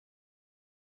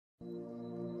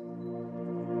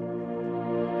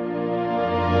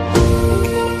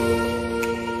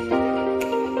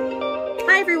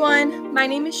everyone. My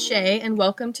name is Shay, and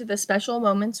welcome to the Special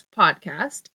Moments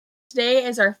podcast. Today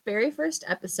is our very first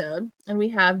episode, and we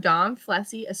have Dom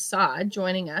Flesey-Assad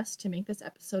joining us to make this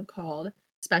episode called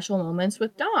Special Moments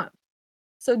with Dom.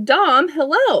 So, Dom,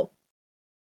 hello.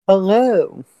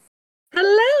 Hello.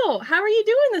 Hello. How are you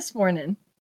doing this morning?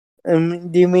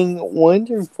 I'm doing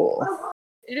wonderful.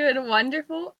 You're doing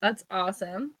wonderful? That's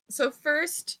awesome. So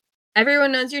first,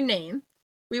 everyone knows your name.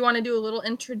 We want to do a little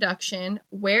introduction.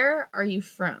 Where are you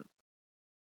from?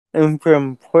 I'm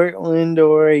from Portland,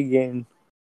 Oregon.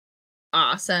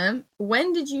 Awesome.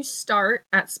 When did you start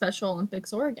at Special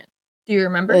Olympics Oregon? Do you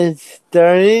remember? I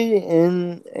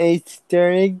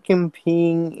started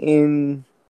competing in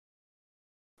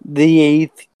the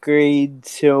 8th grade,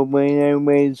 so when I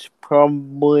was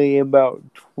probably about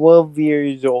 12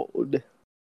 years old.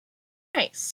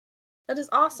 Nice. That is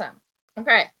awesome.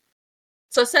 Okay.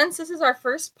 So since this is our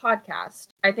first podcast,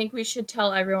 I think we should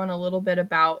tell everyone a little bit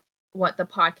about what the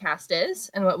podcast is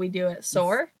and what we do at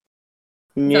SOAR.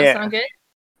 Does that sound good?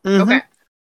 Mm-hmm.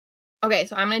 Okay,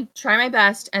 so I'm going to try my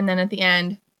best, and then at the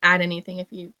end, add anything if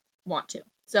you want to.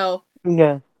 So,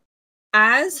 yeah.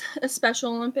 As a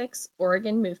Special Olympics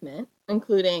Oregon movement,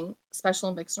 including Special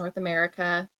Olympics North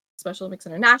America, Special Olympics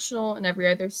International, and every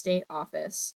other state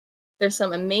office, there's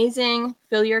some amazing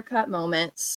fill your cup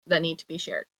moments that need to be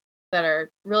shared that are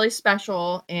really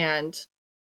special and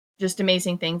just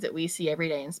amazing things that we see every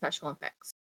day in Special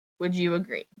Olympics. Would you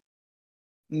agree?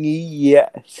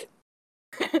 Yes.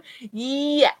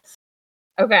 Yes.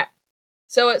 Okay.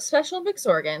 So at Special Olympics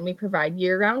Oregon, we provide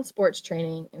year-round sports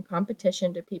training and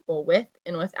competition to people with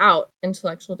and without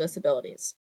intellectual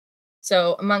disabilities.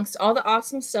 So amongst all the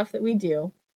awesome stuff that we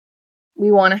do,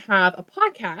 we want to have a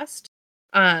podcast,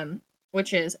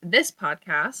 which is this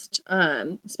podcast,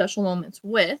 Special Moments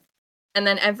With. And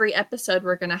then every episode,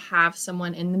 we're going to have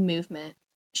someone in the movement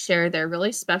share their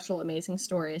really special, amazing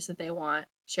stories that they want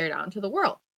shared out into the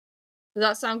world. Does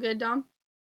that sound good, Dom?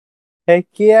 Heck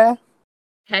yeah.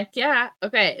 Heck yeah.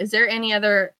 Okay. Is there any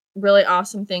other really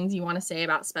awesome things you want to say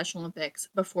about Special Olympics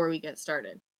before we get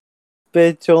started?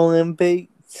 Special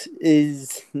Olympics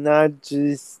is not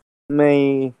just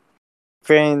my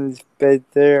friends, but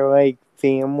they're like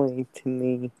family to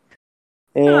me.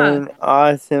 An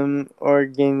awesome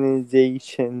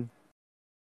organization.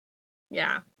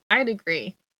 Yeah, I'd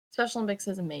agree. Special Olympics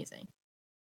is amazing.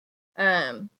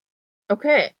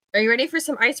 Okay. Are you ready for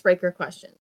some icebreaker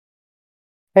questions?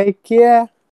 Heck yeah.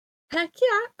 Heck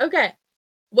yeah. Okay.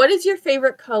 What is your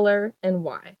favorite color and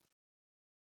why?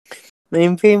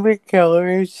 My favorite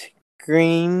colors,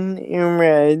 green and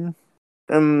red.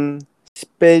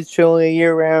 Especially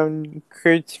around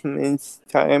Christmas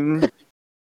time.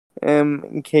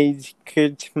 In case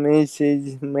Christmas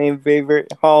is my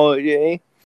favorite holiday.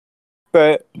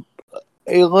 But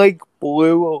I like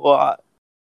blue a lot.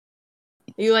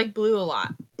 You like blue a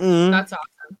lot. Mm-hmm. That's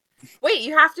awesome. Wait,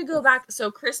 you have to go back.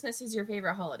 So Christmas is your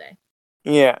favorite holiday?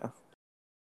 Yeah.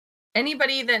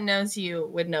 Anybody that knows you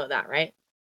would know that, right?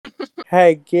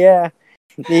 Heck yeah.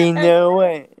 They know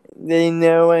it. They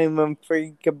know I'm a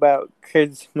freak about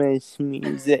Christmas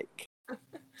music.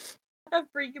 A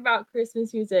freak about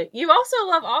Christmas music. You also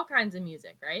love all kinds of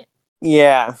music, right?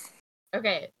 Yeah.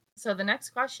 Okay, so the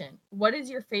next question. What is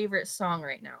your favorite song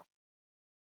right now?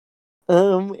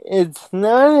 It's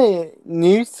not a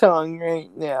new song right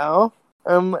now.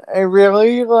 I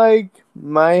really like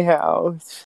My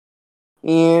House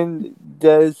and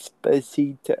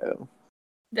Despacito.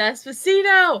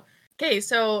 Despacito! Okay,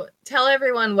 so tell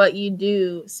everyone what you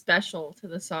do special to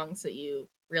the songs that you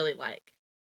really like.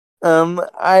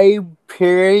 I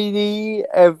parody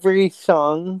every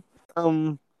song.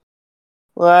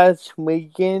 Last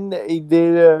weekend I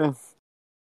did a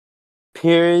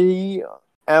parody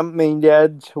at my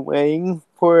dad's wedding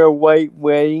for a white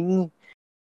wedding.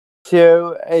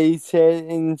 So I said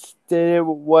instead of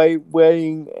white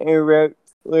wedding, I wrote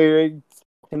lyrics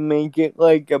to make it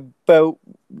like a boat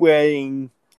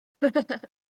wedding.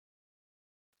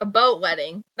 A boat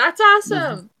wedding. That's awesome.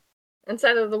 Mm-hmm.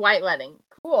 Instead of the white wedding.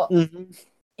 Cool. Mm-hmm.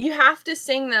 You have to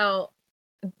sing, though,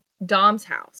 Dom's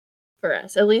house for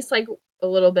us. At least, like, a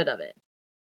little bit of it.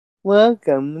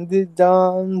 Welcome to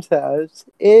Dom's house.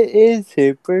 It is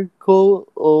super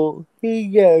cool. He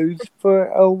goes for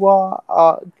a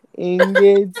walk and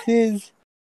gets his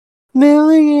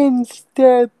million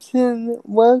steps and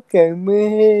welcome to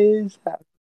his house.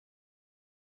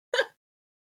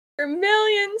 For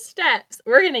million steps.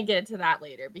 We're going to get to that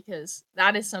later because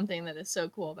that is something that is so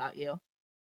cool about you.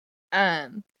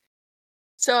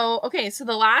 So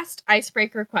the last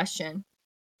icebreaker question.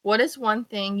 What is one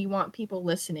thing you want people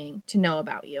listening to know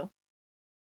about you?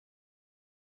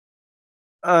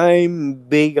 I'm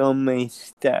big on my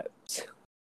steps.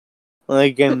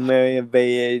 Like I'm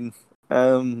motivated.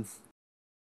 Um,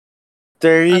 That's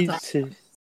 30, awesome.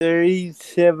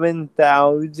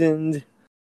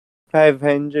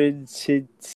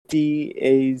 37,560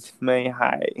 is my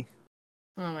high.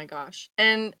 Oh my gosh.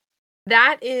 And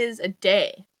that is a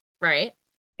day, right?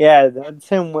 Yeah,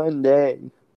 that's in one day.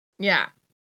 Yeah.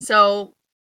 So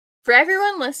for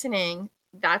everyone listening,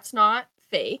 that's not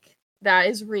fake. That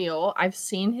is real. I've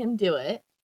seen him do it.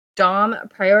 Dom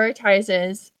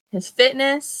prioritizes his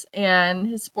fitness and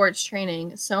his sports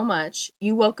training so much.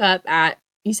 You woke up at,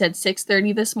 you said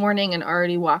 6:30 this morning and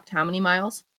already walked how many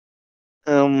miles?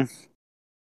 Um,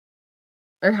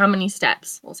 Or how many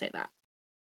steps? We'll say that.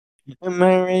 I'm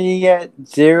already at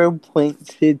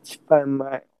 0.65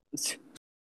 miles.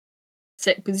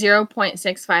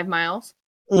 0.65 miles.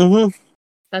 Mm-hmm.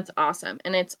 That's awesome.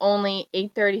 And it's only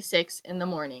 8:36 in the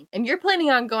morning. And you're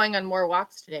planning on going on more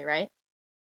walks today, right?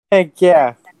 Heck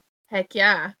yeah. Heck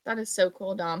yeah. That is so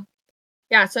cool, Dom.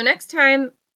 Yeah, so next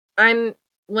time I'm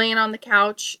laying on the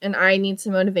couch and I need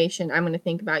some motivation, I'm going to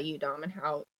think about you, Dom, and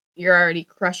how you're already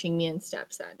crushing me in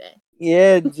steps that day.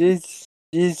 Yeah, just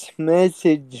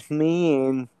message me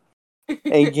and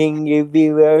I can give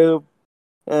you a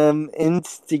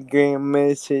Instagram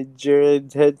message or a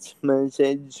text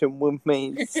message with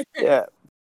my step.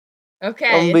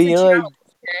 Okay, it's a challenge,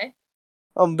 okay?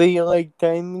 I'll be like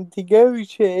time to go,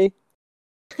 Shay.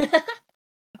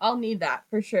 I'll need that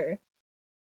for sure.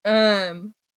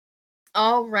 Um,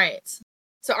 all right.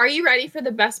 So are you ready for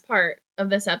the best part of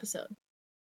this episode?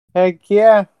 Heck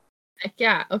yeah. Heck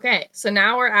yeah. Okay, so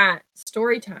now we're at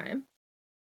story time.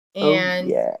 Oh And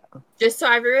yeah. just so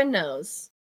everyone knows,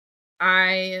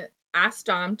 I asked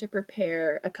Dom to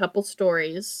prepare a couple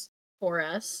stories for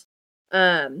us.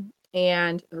 And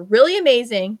they're really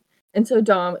amazing. And so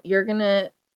Dom, you're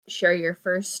gonna share your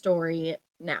first story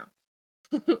now.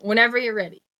 Whenever you're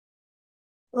ready.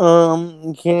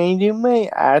 Can I do my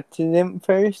accident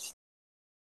first?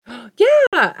 Yeah,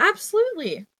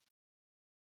 absolutely.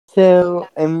 So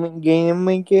I'm gonna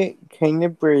make it kind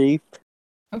of brief.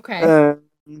 Okay. Um,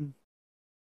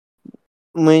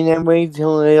 when I was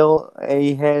little,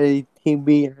 I had a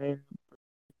TBI.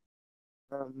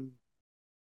 Um,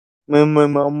 when my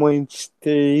mom was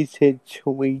 36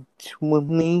 weeks with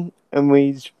me, I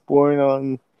was born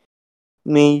on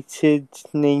May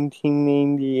 6th,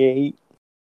 1998.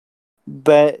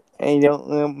 But I don't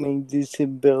let my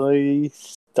disability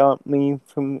stop me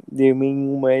from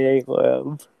doing what I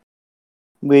love,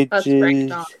 which That's right,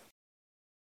 Dom. is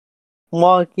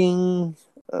walking,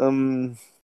 um,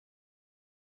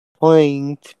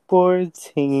 playing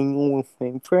sports, hanging with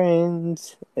my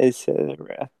friends,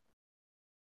 etc.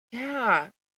 Yeah.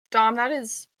 Dom, that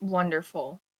is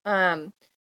wonderful.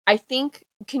 I think,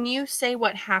 can you say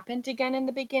what happened again in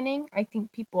the beginning? I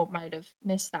think people might have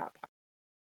missed that part.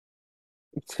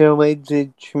 So it's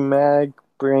a traumatic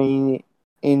brain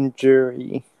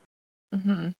injury.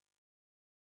 Mm-hmm.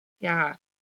 Yeah.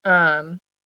 Um,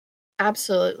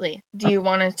 Absolutely. Do you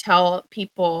want to tell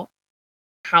people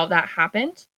how that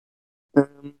happened?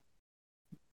 Um,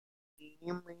 me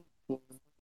and my family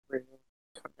were in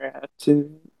a car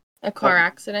accident, A car um,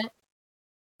 accident?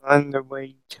 on the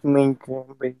way to my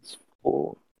grandma's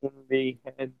school, and they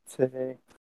had to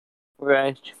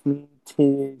rush me to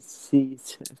the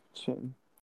C-section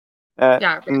at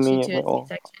Yeah, rush you to a Mayo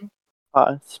C-section.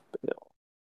 Hospital.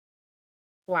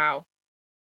 Wow.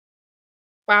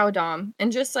 Wow, Dom.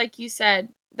 And just like you said,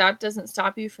 that doesn't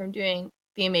stop you from doing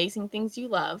the amazing things you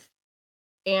love.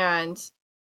 And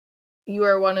you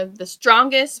are one of the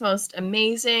strongest, most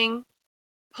amazing,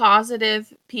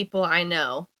 positive people I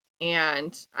know.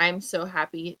 And I'm so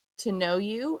happy to know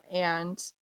you, and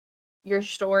your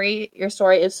story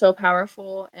is so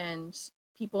powerful and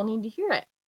people need to hear it.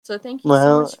 So thank you so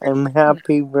Well, much for I'm sharing that.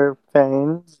 happy we're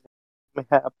friends. I'm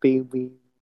happy we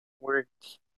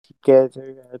worked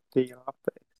together at the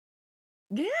office.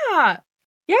 Yeah.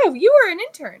 Yeah, you were an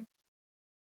intern.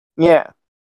 Yeah,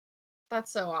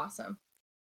 That's so awesome.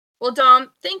 Well,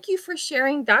 Dom, thank you for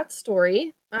sharing that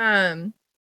story. How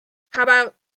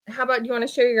about do you want to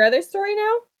share your other story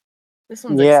now? This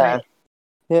one's yeah. exciting.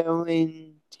 So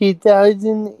in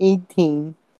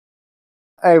 2018,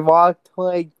 I walked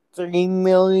like 3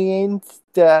 million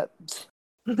steps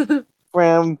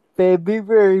from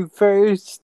February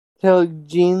 1st till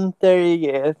June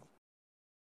 30th.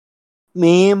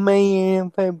 Me and my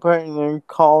NFL partner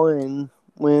Colin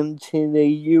went to the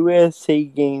USA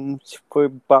Games for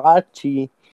bocce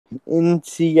in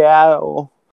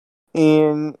Seattle.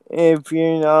 And if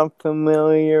you're not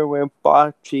familiar with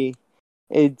bocce,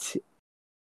 it's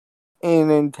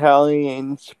an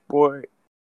Italian sport.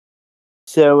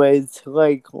 So it's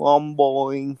like lawn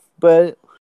bowling. But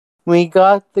we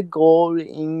got the gold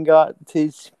and got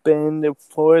to spend the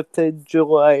 4th of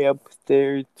July up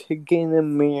there to get a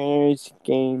Mariners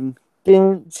game.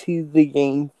 Didn't see the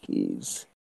Yankees.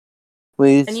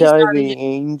 We And you saw saw the the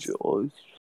Angels.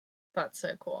 That's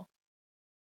so cool.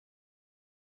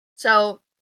 So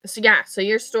yeah, so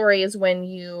your story is when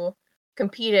you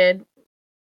competed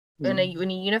in a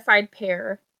unified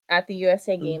pair at the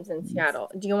USA Games in Seattle.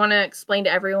 Do you want to explain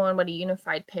to everyone what a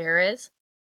unified pair is?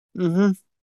 Mm-hmm.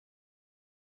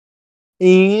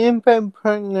 A unified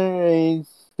partner is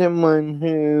someone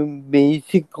who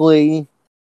basically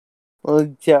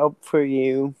looks out for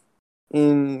you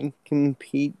and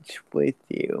competes with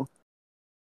you.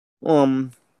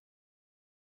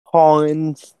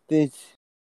 Colin's the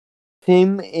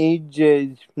same age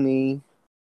as me,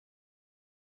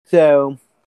 so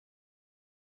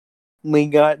we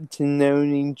got to know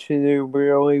each other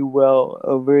really well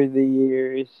over the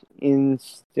years, and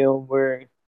still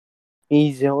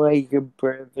he's like a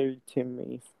brother to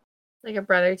me. Like a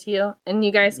brother to you, and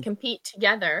you guys compete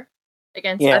together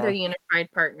against other Yeah,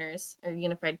 unified partners or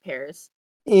unified pairs.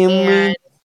 and And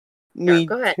yeah, we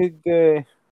go ahead. took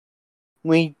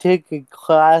a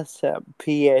class at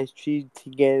PSG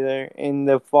together in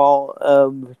the fall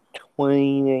of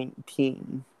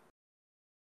 2019.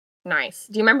 Nice.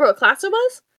 Do you remember what class it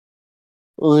was?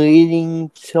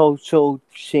 Leading social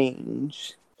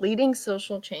change. Leading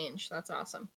social change. That's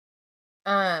awesome.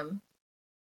 Um,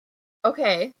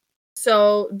 okay.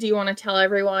 So, do you want to tell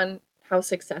everyone how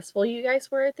successful you guys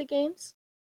were at the games?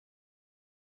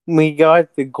 We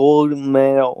got the gold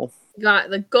medal. Got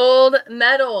the gold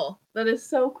medal. That is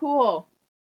so cool.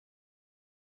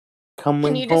 Can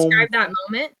Coming you home. describe that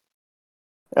moment?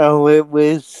 Oh, it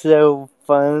was so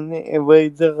fun. It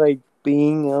was like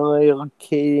being a little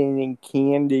kid in a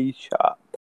candy shop.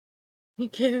 You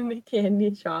get in the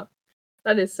candy shop.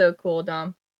 That is so cool,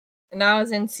 Dom. And that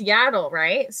was in Seattle,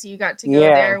 right? So you got to go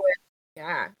Yeah. there with,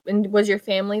 yeah. And was your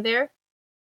family there?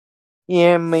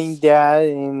 Yeah, my dad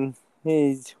and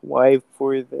his wife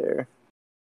were there.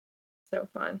 So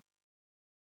fun.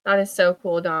 That is so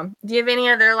cool, Dom. Do you have any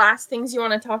other last things you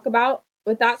want to talk about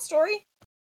with that story?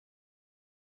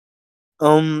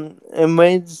 It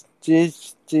was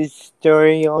just a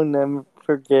story I'll never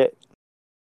forget.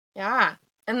 Yeah.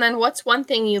 And then what's one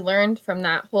thing you learned from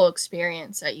that whole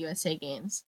experience at USA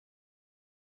Games?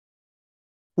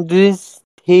 Just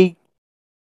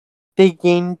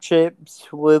taking trips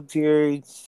with your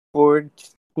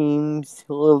sports teams,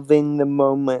 live in the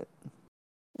moment.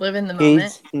 Live in the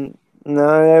moment. Cause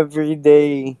not every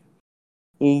day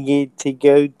you get to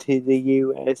go to the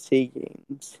USA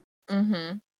Games.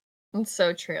 Mm-hmm. It's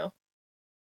so true.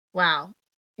 Wow.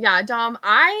 Yeah, Dom,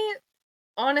 I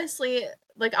honestly,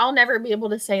 like, I'll never be able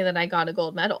to say that I got a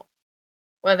gold medal.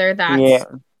 Whether that's Yeah,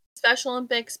 Special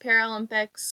Olympics,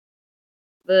 Paralympics,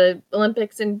 the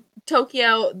Olympics in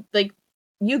Tokyo, like,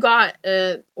 you got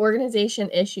a organization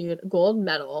issued gold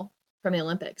medal from the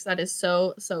Olympics. That is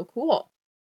so, so cool.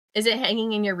 Is it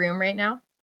hanging in your room right now?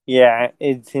 yeah,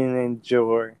 it's in a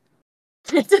drawer.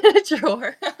 It's in a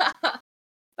drawer.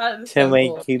 That is so So I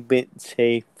cool. keep it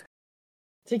safe.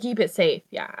 To keep it safe.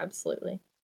 Yeah, absolutely.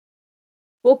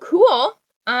 Well, cool.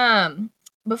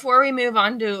 Before we move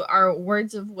on to our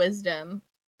words of wisdom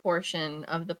portion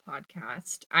of the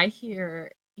podcast, I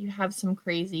hear you have some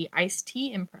crazy iced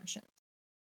tea impressions.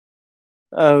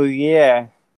 Oh yeah,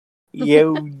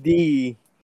 Yo D,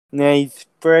 nice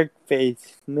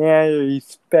breakfast, mad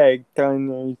respect on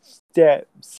your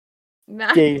steps.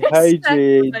 Mad Stay respect for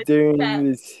hydrated my during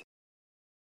this.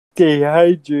 Stay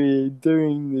hydrated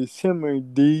during the summer,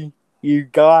 D. You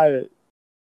got it.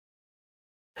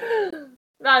 steps.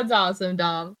 That's awesome,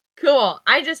 Dom. Cool.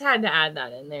 I just had to add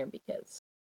that in there because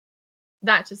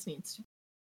that just needs to.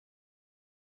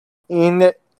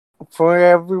 And for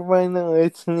everyone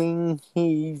listening,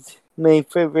 he's my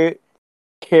favorite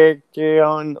character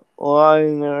on Law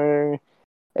and Order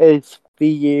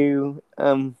SVU.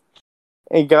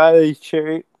 I got a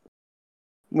shirt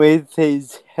with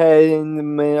his head in the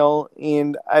middle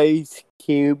and Ice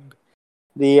Cube,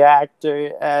 the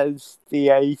actor, as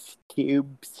the ice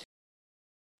cubes.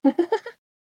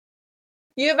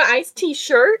 You have an iced tea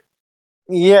shirt?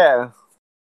 Yeah,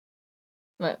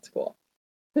 That's cool.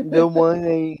 the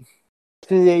one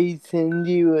today send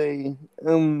you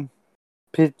a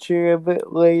picture of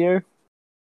it later.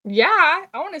 Yeah,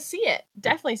 I want to see it.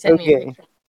 Definitely send me a Okay, picture.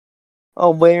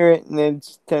 I'll wear it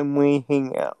next time we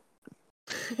hang out.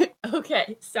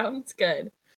 Okay, sounds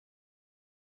good.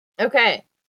 Okay,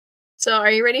 So,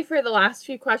 are you ready for the last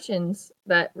few questions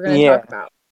that we're going to Yeah. talk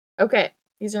about? Okay,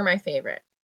 these are my favorite.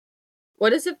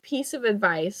 What is a piece of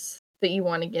advice that you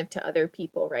want to give to other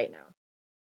people right now?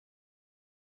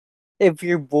 If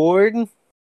you're bored,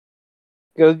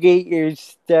 go get your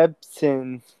steps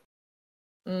in.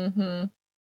 Mm-hmm.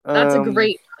 That's a Um,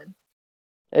 great one.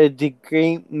 it's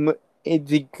a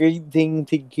it's a great thing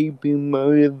to keep you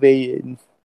motivated.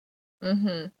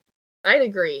 Mm-hmm. I'd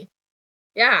agree.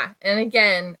 Yeah, and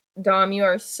again, Dom, you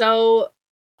are so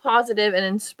positive and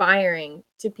inspiring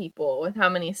to people with how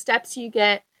many steps you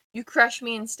get. You crush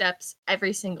me in steps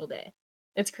every single day.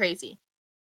 It's crazy.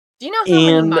 Do you know how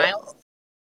many And miles?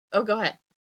 Oh, go ahead.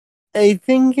 I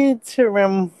think it's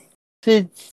around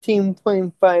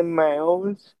 16.5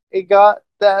 miles. I got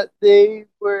that day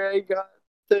where I got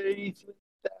 33,000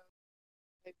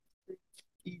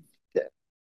 steps.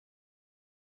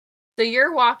 So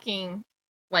you're walking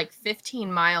like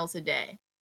 15 miles a day.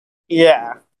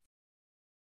 Yeah.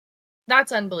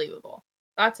 That's unbelievable.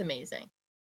 That's amazing.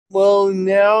 Well,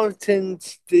 now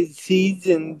since the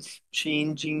season's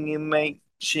changing, it might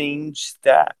change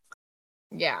that.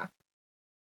 Yeah.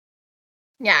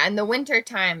 Yeah, in the winter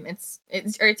time, it's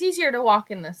easier to walk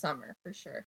in the summer for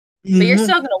sure. But you're Mhm.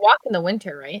 still gonna walk in the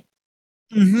winter, right?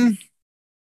 Mhm.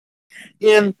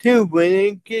 Okay. And too, when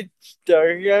it gets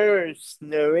darker or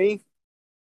snowy,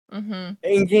 Mm-hmm.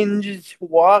 I can just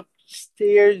walk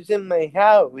stairs in my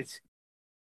house,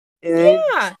 and it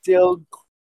Yeah. still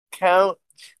counts.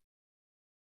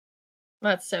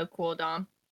 That's so cool, Dom.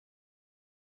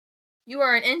 You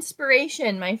are an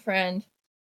inspiration, my friend.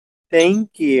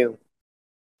 Thank you.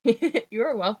 You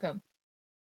are welcome.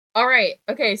 All right.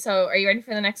 Okay, so are you ready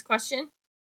for the next question?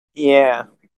 Yeah.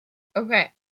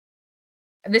 Okay.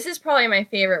 This is probably my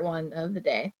favorite one of the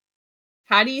day.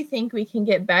 How do you think we can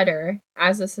get better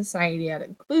as a society at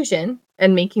inclusion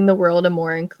and making the world a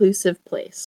more inclusive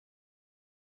place?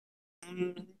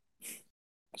 Mm,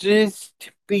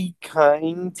 just be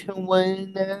kind to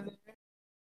one another,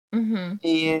 Mm-hmm.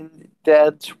 and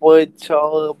that's what it's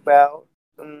all about.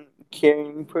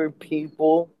 Caring for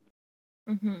people.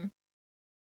 Mm-hmm.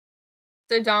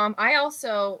 So, Dom, I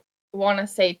also want to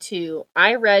say too,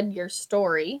 I read your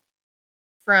story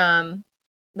from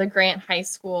the Grant High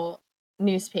School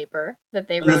newspaper that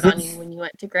they wrote on you Mhm. when you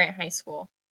went to Grant High School.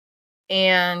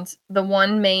 And the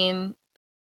one main,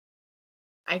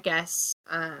 I guess,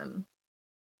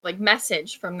 like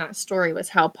message from that story was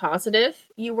how positive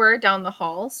you were down the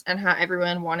halls and how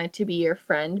everyone wanted to be your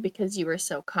friend because you were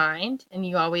so kind and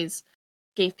you always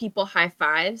gave people high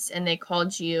fives and they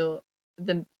called you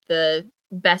the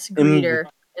best And greeter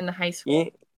in the high school.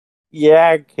 yeah,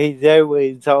 yeah, 'cause I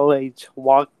was always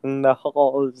walking the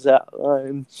halls at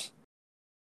lunch.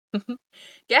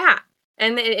 Yeah.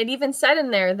 And it even said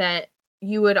in there that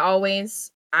you would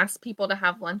always ask people to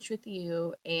have lunch with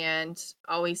you and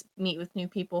always meet with new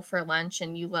people for lunch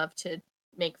and you love to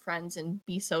make friends and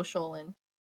be social and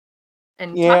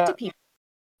talk to Yeah, people.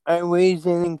 I was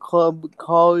in a club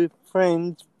called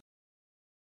Friends,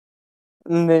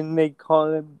 and then they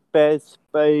call it Best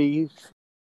Buddies,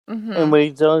 and Mhm.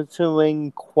 was also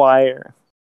in choir.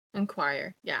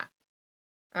 Inquire. Yeah.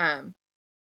 Um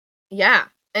yeah.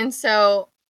 And so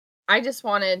I just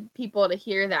wanted people to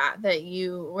hear that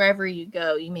you wherever you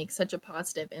go, you make such a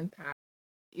positive impact.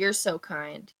 You're so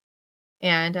kind.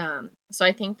 And so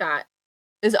I think that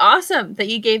is awesome that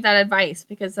you gave that advice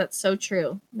because that's so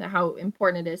true. That how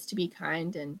important it is to be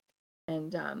kind and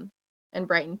and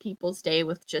brighten people's day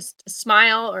with just a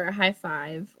smile or a high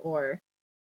five or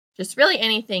just really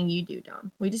anything you do,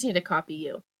 Dom. We just need to copy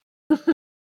you.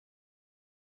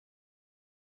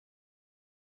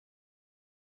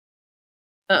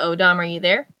 Uh-oh, Dom, are you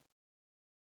there?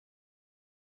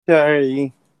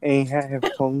 Sorry, I had a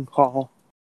phone call.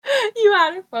 You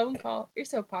had a phone call. You're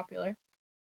so popular.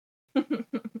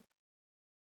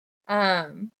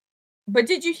 um, but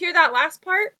did you hear that last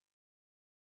part?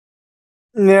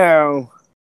 No.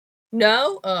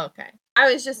 No? Oh, okay.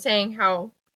 I was just saying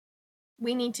how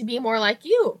we need to be more like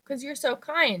you because you're so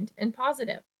kind and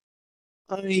positive.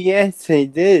 Oh, yes, I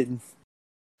did.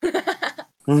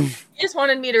 You just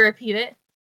wanted me to repeat it.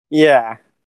 Yeah.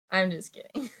 I'm just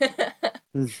kidding.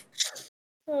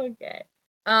 Okay.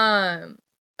 Um,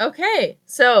 okay.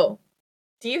 So,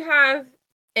 do you have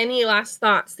any last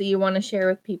thoughts that you want to share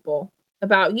with people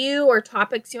about you or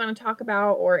topics you want to talk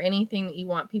about or anything that you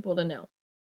want people to know?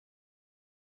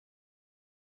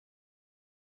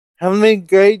 Have a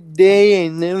great day,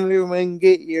 and everyone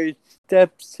get your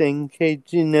steps in,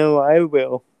 'cause you know I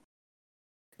will.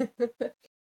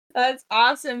 That's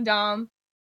awesome, Dom.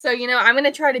 So, I'm going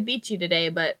to try to beat you today,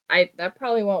 but that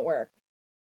probably won't work.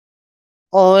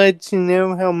 I'll let you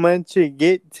know how much I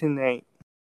get tonight.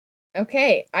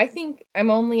 Okay, I think I'm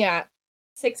only at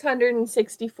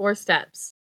 664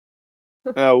 steps.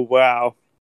 Oh, wow.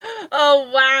 Oh,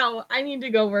 wow. I need to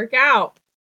go work out.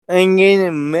 I'm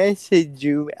gonna message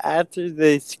you after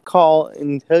this call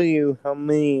and tell you how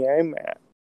many I'm at.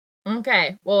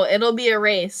 Okay, well, it'll be a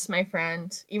race, my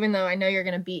friend, even though I know you're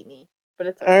going to beat me, but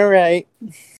it's okay. All right.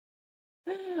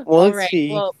 All We'll right,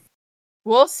 see. well,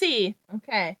 we'll see.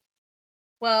 Okay.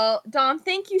 Well, Dom,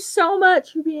 thank you so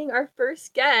much for being our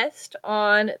first guest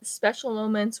on Special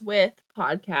Moments with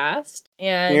podcast.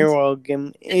 And You're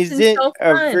welcome. it's Is been it so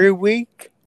fun. every week?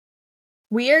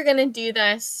 We are going to do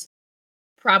this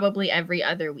probably every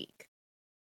other week.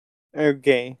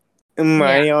 Okay. Am Yeah.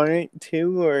 I on it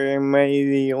too, or am I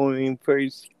the only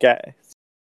first guest?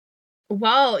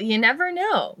 Well, you never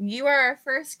know. You are our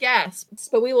first guest,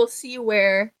 but we will see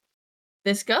where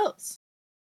this goes.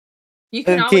 You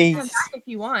can always Okay. come back if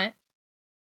you want.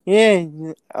 Yeah,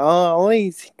 I'll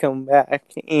always come back,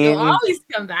 You'll and always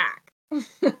come back.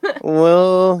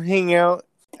 we'll hang out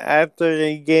after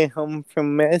I get home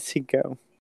from Mexico.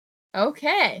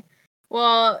 Okay.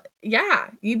 Well, yeah,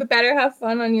 you better have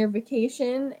fun on your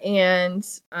vacation and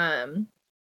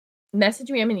message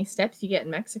me how many steps you get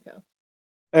in Mexico.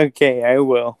 Okay, I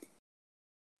will.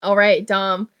 All right,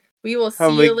 Dom. We will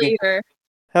see you later.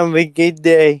 Have a good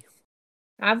day.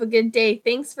 Have a good day.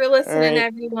 Thanks for listening,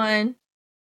 Alright. everyone.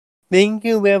 Thank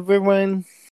you, everyone.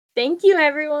 Thank you,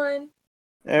 everyone.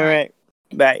 Bye. Alright.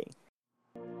 Bye.